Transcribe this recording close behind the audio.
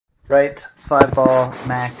Right, 5-ball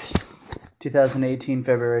max, 2018,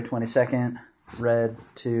 February 22nd, red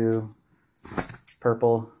to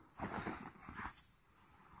purple.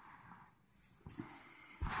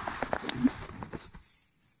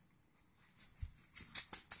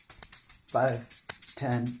 Five,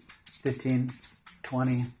 10, 15,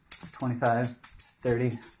 20, 25, 30,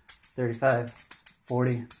 35,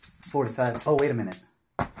 40, 45. Oh, wait a minute.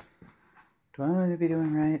 Do I want to be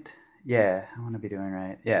doing right? Yeah, I want to be doing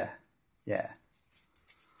right. Yeah.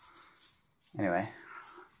 Anyway.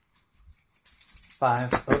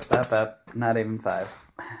 5, up, not even 5.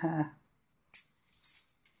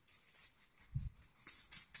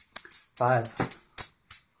 5.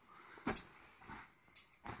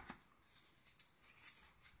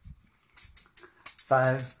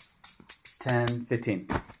 5, 10, 15.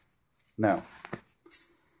 No,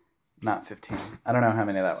 not 15. I don't know how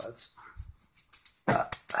many that was.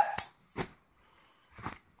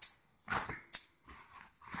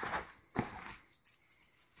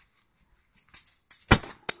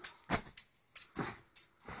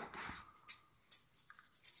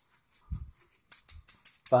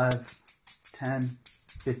 5, 10,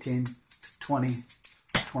 15, 20,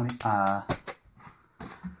 20,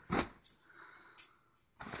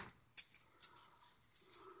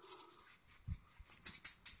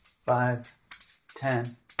 5, 10,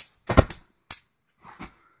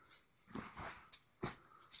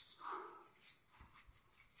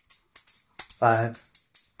 5,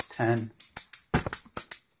 10,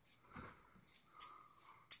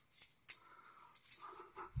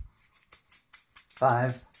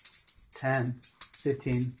 5, 10,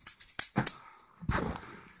 15,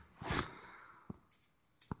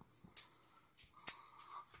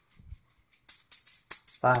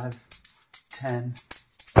 5, 10,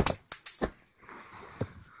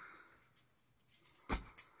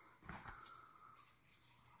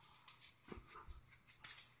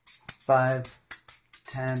 5,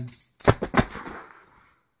 10,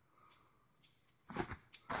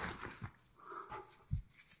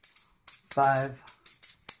 5,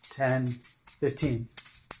 10, 15,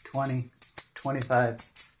 20, 25,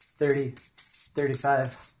 30, 35,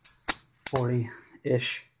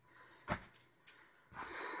 40-ish.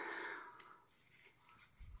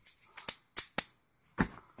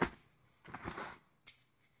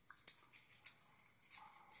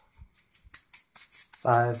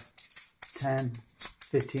 5, 10,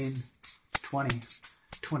 15, 20,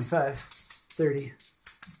 25, 30,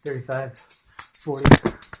 35, 40.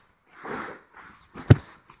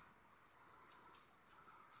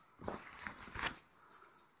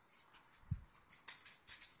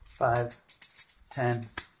 5, 10,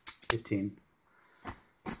 15.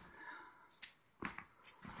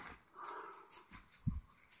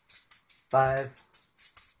 5,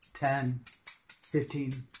 10,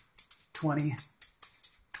 15, 20,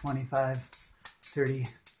 25, 30,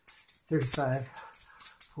 35,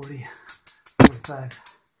 40, 45.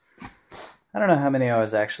 I don't know how many I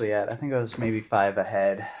was actually at. I think I was maybe 5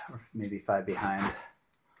 ahead or maybe 5 behind.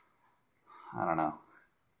 I don't know.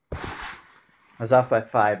 I was off by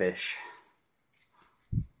 5-ish.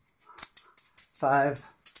 5,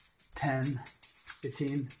 10,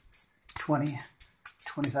 15, 20,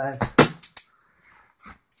 25.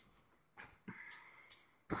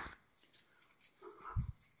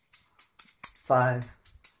 5,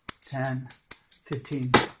 10, 15.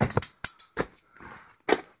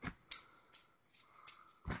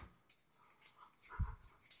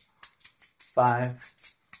 5,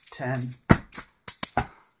 10.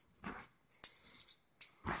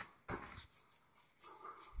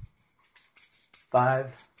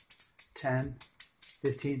 5, 10,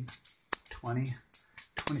 15, 20,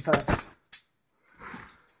 25.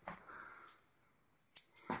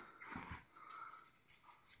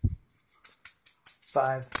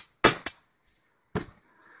 5,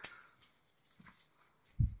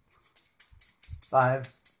 5,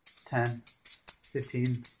 10, 15,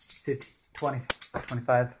 15, 20,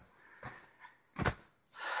 25.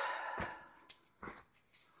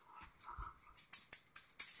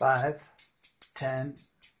 5, 10,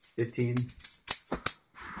 15,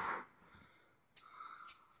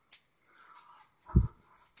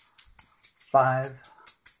 5,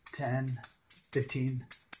 10, 15,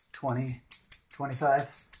 20, 25,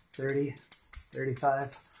 30,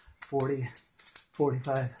 35, 40,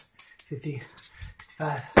 45, 50,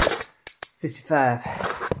 55, 55.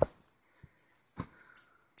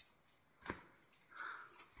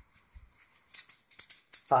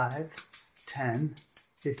 5, 10,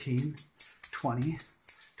 15, 20,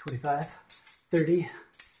 25, 30,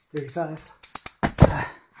 35. 5,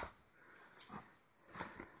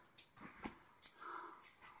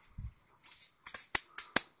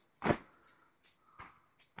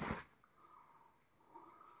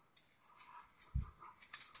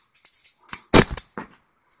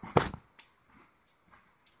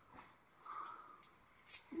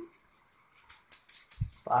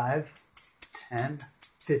 5, 10,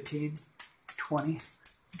 15, 20,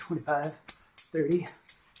 25, 30,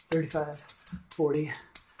 35, 40,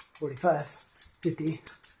 45, 50,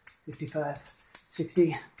 55,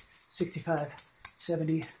 60, 65,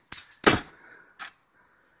 70,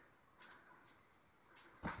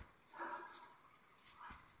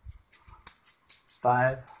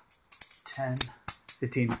 5, 10,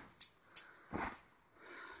 15.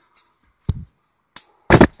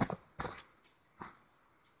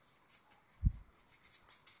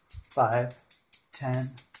 5,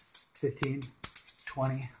 10, 15,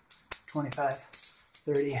 20, 25,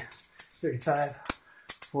 30, 35,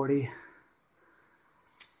 40,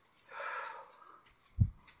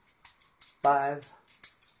 5,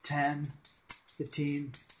 10,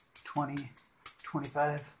 15, 20,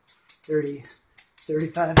 25, 30,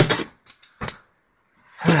 35,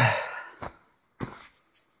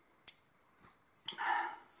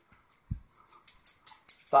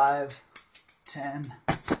 5, 10,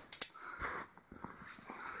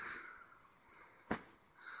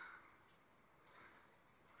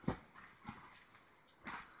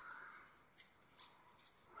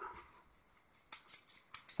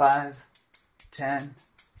 5, 10,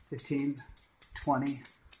 15, 20,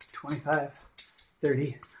 25,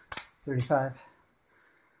 30, 35,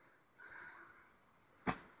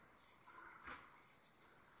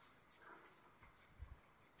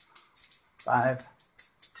 5,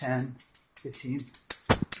 10, 15,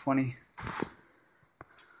 20,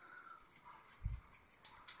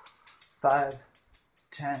 5,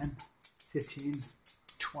 10, 15,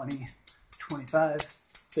 20, 25,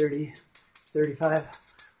 30, 35,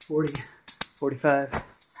 40, 45,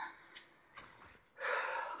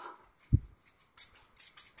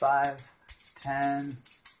 5, 10,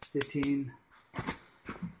 15,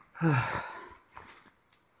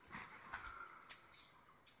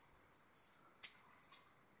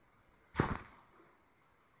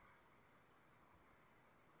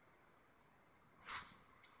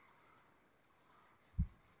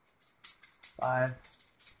 5,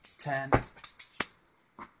 10,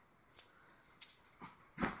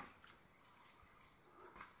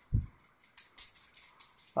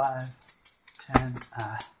 5, 10,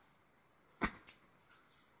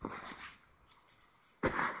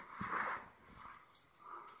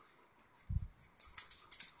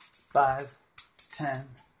 5, 10,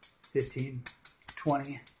 15,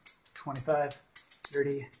 20, 25,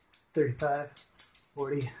 30, 35,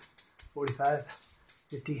 40, 45,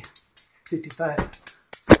 50, 55,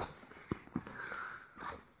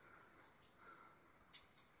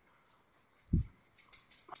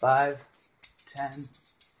 5, 10,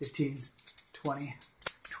 15, 20,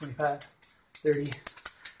 25, 30,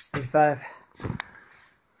 35,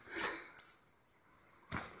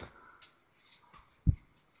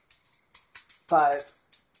 5,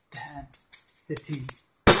 10, 15,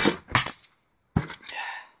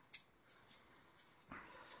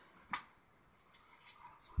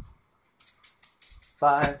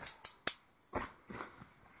 5,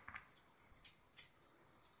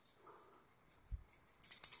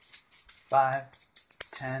 5,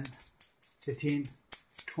 10, 15,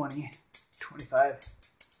 20, 25,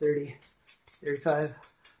 30, 35,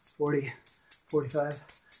 40, 45,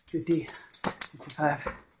 50,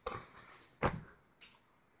 55,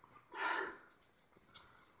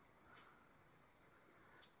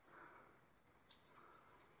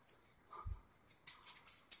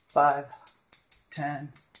 5,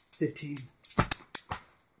 10, 15,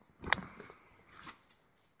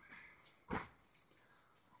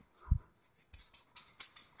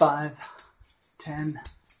 5, 10,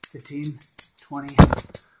 15, 20,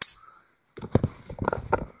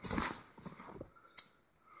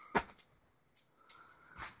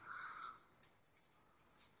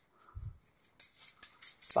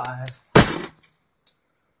 5,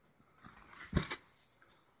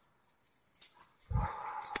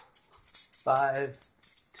 5,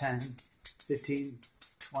 10, 15,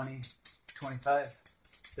 20, 25,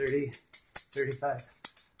 30, 35,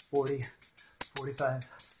 40, 45,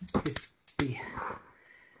 50.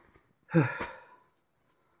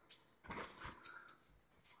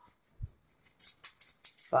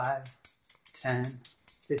 5, 10,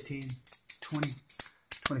 15, 20,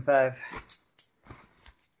 25,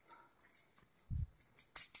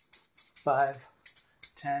 5,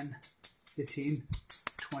 10, 15,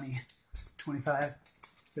 20, 25,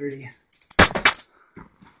 30.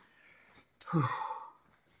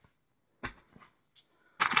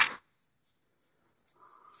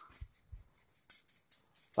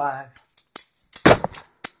 5,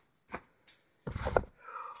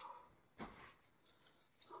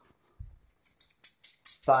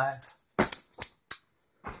 5,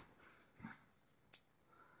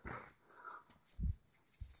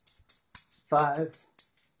 5,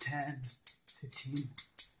 10, 15,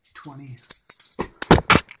 20.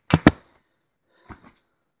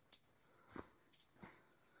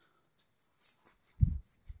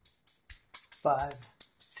 5,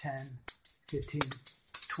 10, 15,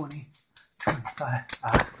 20, 25.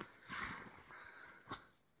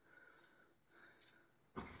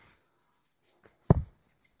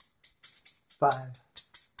 5,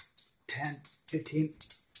 10, 15,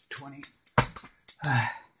 20.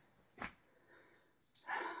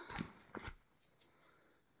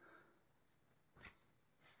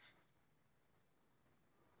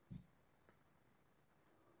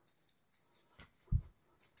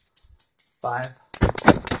 5,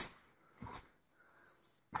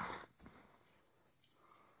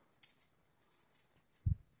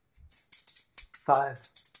 5,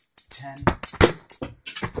 10.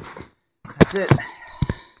 That's it.